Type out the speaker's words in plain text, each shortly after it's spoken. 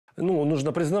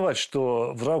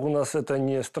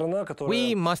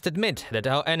We must admit that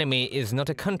our enemy is not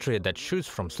a country that shoots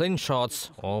from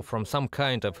slingshots or from some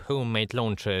kind of homemade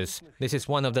launchers. This is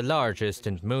one of the largest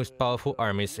and most powerful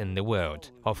armies in the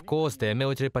world. Of course, their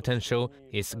military potential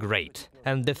is great.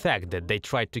 And the fact that they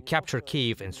tried to capture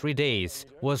Kyiv in 3 days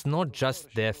was not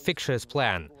just their fictitious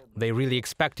plan. They really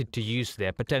expected to use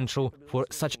their potential for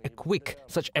such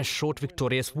a short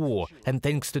victorious war, and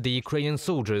thanks to the Ukrainian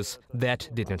soldiers, that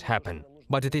did not happen.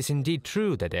 But it is indeed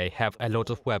true that they have a lot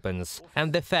of weapons,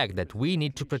 and the fact that we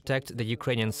need to protect the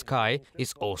Ukrainian sky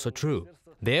is also true.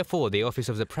 Therefore, the Office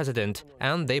of the President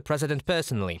and the President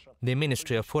personally, the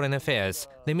Ministry of Foreign Affairs,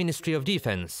 the Ministry of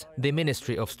Defense, the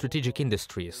Ministry of Strategic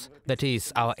Industries, that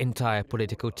is, our entire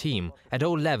political team, at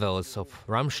all levels of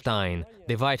Ramstein,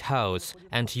 the White House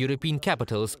and European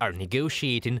capitals are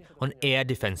negotiating on air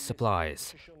defense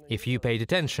supplies. If you paid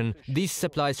attention, these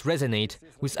supplies resonate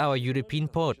with our European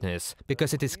partners,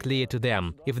 because it is clear to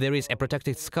them, if there is a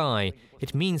protected sky,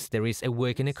 it means there is a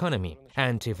working economy.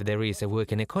 And if there is a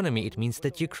working economy, it means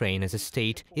that Ukraine as a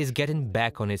state is getting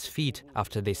back on its feet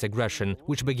after this aggression,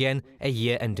 which began a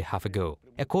year and a half ago.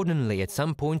 Accordingly, at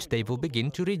some point they will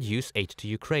begin to reduce aid to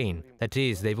Ukraine. That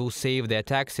is, they will save their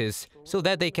taxes so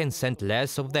that they can send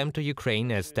less of them to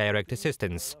Ukraine as direct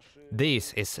assistance.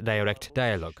 This is direct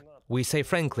dialogue. We say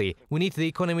frankly, we need the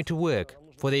economy to work.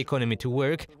 For the economy to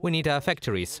work, we need our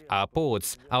factories, our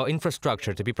ports, our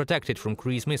infrastructure to be protected from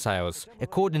cruise missiles.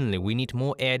 Accordingly, we need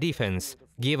more air defense.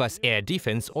 Give us air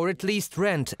defense, or at least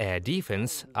rent air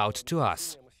defense out to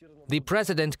us. The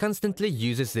president constantly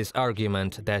uses this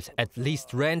argument that at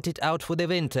least rent it out for the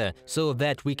winter, so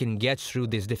that we can get through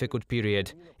this difficult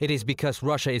period. It is because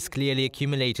Russia is clearly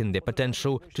accumulating the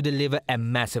potential to deliver a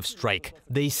massive strike.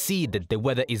 They see that the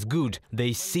weather is good,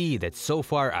 they see that so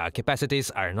far our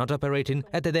capacities are not operating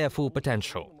at their full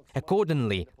potential.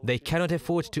 Accordingly, they cannot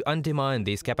afford to undermine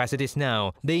these capacities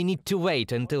now. They need to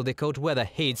wait until the cold weather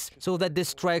hits, so that the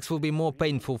strikes will be more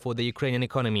painful for the Ukrainian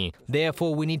economy.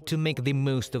 Therefore, we need to make the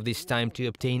most of this time to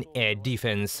obtain air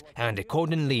defense. And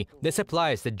accordingly, the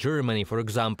supplies that Germany, for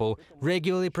example,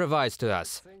 regularly provides to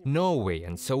us, Norway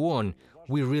and so on,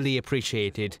 we really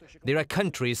appreciate it. There are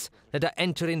countries that are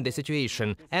entering the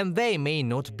situation, and they may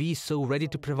not be so ready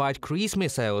to provide cruise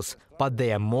missiles, but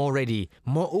they are more ready,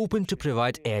 more open to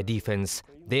provide air defense.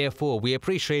 Therefore, we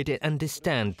appreciate and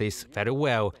understand this very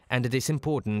well, and it is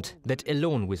important that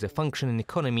along with a functioning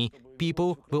economy,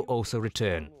 people will also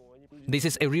return. This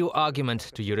is a real argument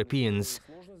to Europeans.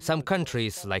 Some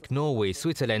countries, like Norway,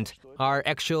 Switzerland, are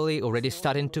actually already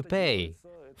starting to pay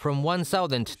from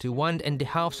 1,000 to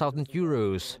 1,500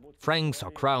 euros, francs or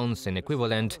crowns in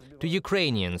equivalent, to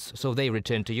Ukrainians, so they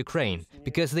return to Ukraine,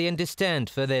 because they understand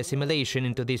further assimilation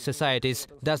into these societies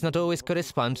does not always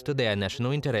correspond to their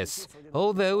national interests.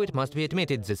 Although it must be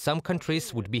admitted that some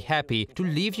countries would be happy to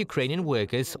leave Ukrainian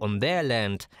workers on their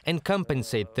land and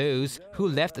compensate those who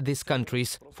left these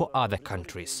countries for other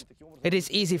countries. It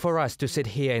is easy for us to sit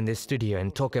here in this studio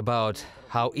and talk about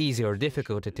how easy or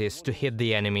difficult it is to hit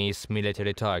the enemy's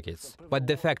military targets. But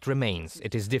the fact remains,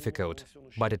 it is difficult,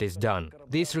 but it is done.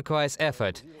 This requires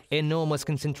effort, enormous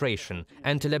concentration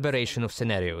and elaboration of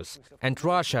scenarios. And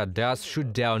Russia does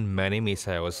shoot down many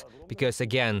missiles, because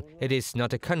again, it is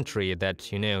not a country that,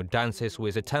 dances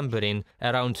with a tambourine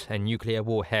around a nuclear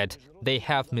warhead. They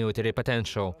have military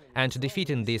potential, and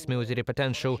defeating this military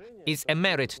potential is a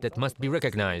merit that must be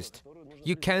recognized.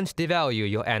 You can't devalue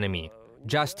your enemy,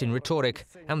 just in rhetoric,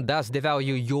 and thus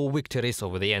devalue your victories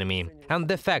over the enemy. And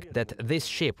the fact that this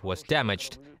ship was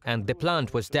damaged and the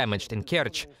plant was damaged in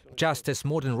Kerch, just as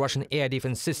modern Russian air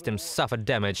defense systems suffered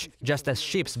damage, just as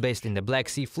ships based in the Black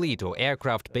Sea Fleet or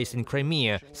aircraft based in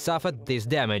Crimea suffered this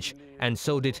damage, and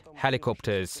so did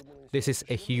helicopters. This is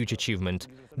a huge achievement.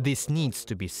 This needs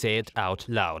to be said out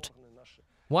loud.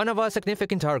 One of our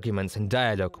significant arguments in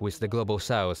dialogue with the Global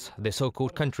South, the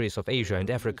so-called countries of Asia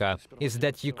and Africa, is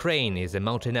that Ukraine is a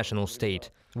multinational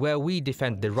state, where we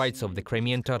defend the rights of the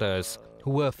Crimean Tatars,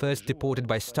 who were first deported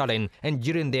by Stalin, and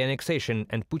during the annexation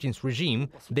and Putin's regime,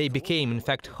 they became in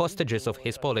fact hostages of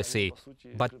his policy.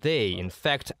 But they, in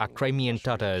fact, are Crimean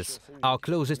Tatars, our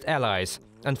closest allies,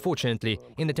 unfortunately,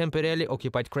 in the temporarily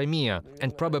occupied Crimea,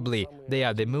 and probably they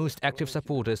are the most active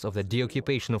supporters of the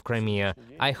deoccupation of Crimea.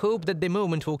 I hope that the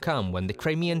moment will come when the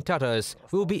Crimean Tatars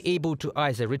will be able to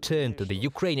either return to the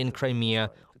Ukrainian Crimea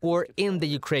or in the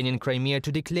Ukrainian Crimea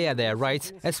to declare their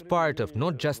rights as part of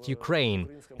not just Ukraine,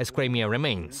 as Crimea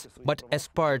remains, but as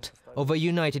part of a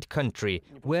united country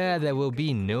where there will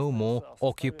be no more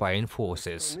occupying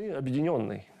forces.